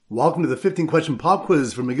Welcome to the 15-question pop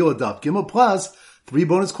quiz for Megillah Daf Gimel plus 3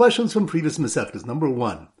 bonus questions from previous Masechtas. Number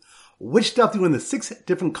 1. Which daf do you learn the 6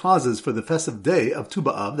 different causes for the festive day of Tu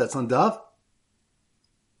B'Av? That's on daf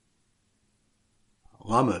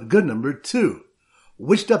Lamed. Good. Number 2.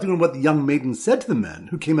 Which daf do you learn what the young maiden said to the men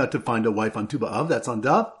who came out to find a wife on Tu B'Av? That's on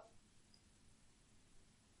daf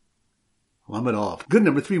Lamed Aleph. Good.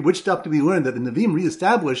 Number 3. Which daf do we learn that the Nevi'im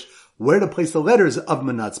reestablished where to place the letters of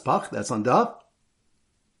Menatzpach? That's on daf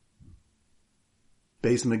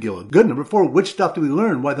Beis Megillah. Good. Number 4. Which daf do we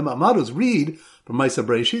learn why the Ma'amados read from Maisa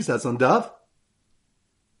Breshis? That's on daf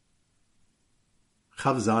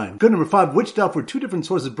Chav Zayin. Good. Number 5. Which daf were 2 different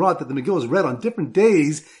sources brought that the Megillah is read on different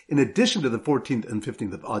days in addition to the 14th and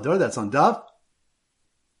 15th of Adar? That's on daf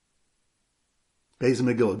Beis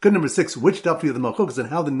Megillah. Good. Number 6. Which daf do you have the Malchukas and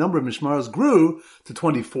how the number of Mishmaros grew to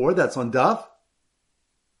 24? That's on daf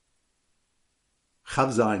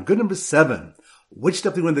Chav Zayin. Good. Number 7. Which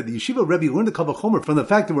daf do we learn that the Yeshiva Rebbe learned the Kal Vachomer from the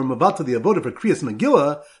fact that we're Mavato the Avodah for Kriyas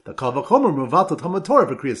Megillah, the Kal Vachomer Mavato Talmud Torah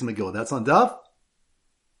for Kriyas Megillah? That's on daf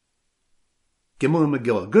Gimel and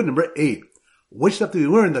Megillah. Good. Number 8. Which daf do we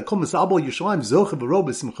learn that Kol Misabel Yushalayim Zoche B'Ro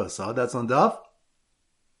B'Simchasa? That's on daf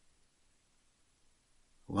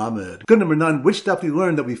Lamed. Good. Number 9. Which daf do we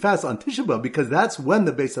learn that we fast on Tisha B'Av because that's when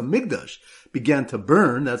the Beis HaMikdash began to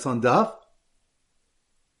burn? That's on daf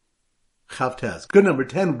Chavtes. Good. Number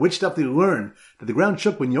 10. Which daf do we learn that the ground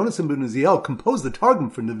shook when Yonasan ben Uziel composed the Targum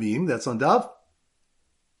for Nevi'im? That's on daf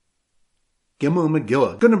Gimel and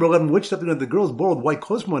Megillah. Good. Number 11. Which daf do we learn that the girls borrowed white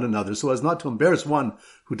clothes from one another so as not to embarrass one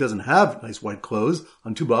who doesn't have nice white clothes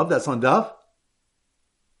on Tu B'Av? That's on daf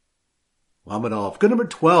Lamed Aleph. Good. Number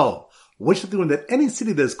 12. Which daf do we learn that any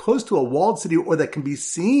city that is close to a walled city or that can be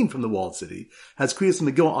seen from the walled city has Kriyas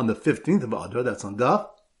Megillah on the 15th of Adar? That's on daf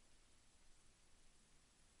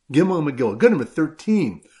Gimel and Megillah. Good. Number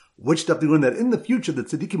 13. Which daf do we learn that in the future the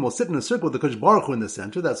tzaddikim will sit in a circle with the Kodesh Baruch Hu in the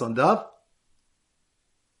center? That's on daf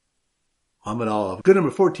Lamed Aleph. Good.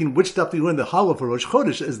 Number 14. Which daf do we learn that Halal for Rosh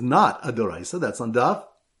Chodesh is not a Doraisa? That's on daf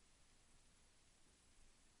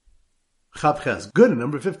Chav Ches. Good. And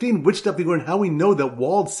number 15. Which daf do we learn how we know that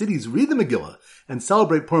walled cities read the Megillah and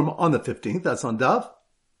celebrate Purim on the 15th? That's on daf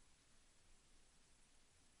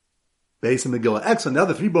Beis and Megillah. Excellent. Now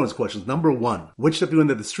the 3 bonus questions. Number 1. Which daf do we learn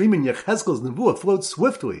that the stream in Yechezkel's Nevuah flowed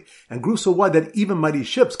swiftly and grew so wide that even mighty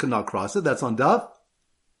ships could not cross it? That's on daf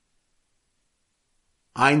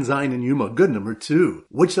Ein, Zayin, and Yuma. Good. Number 2.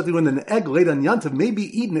 Which daf do we learn that an egg laid on Yantav may be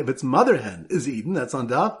eaten if its mother hen is eaten? That's on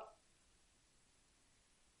daf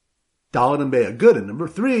Dalet and Be'ah. Good. And number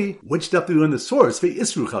 3. Which daf do we learn the source for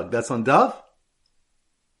Isruchag? That's on daf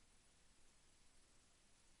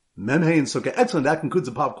Memhei and Sukkah. Excellent. That concludes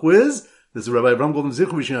the pop quiz. This is Rabbi Avram Golden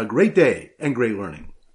Zichu wishing you a great day and great learning.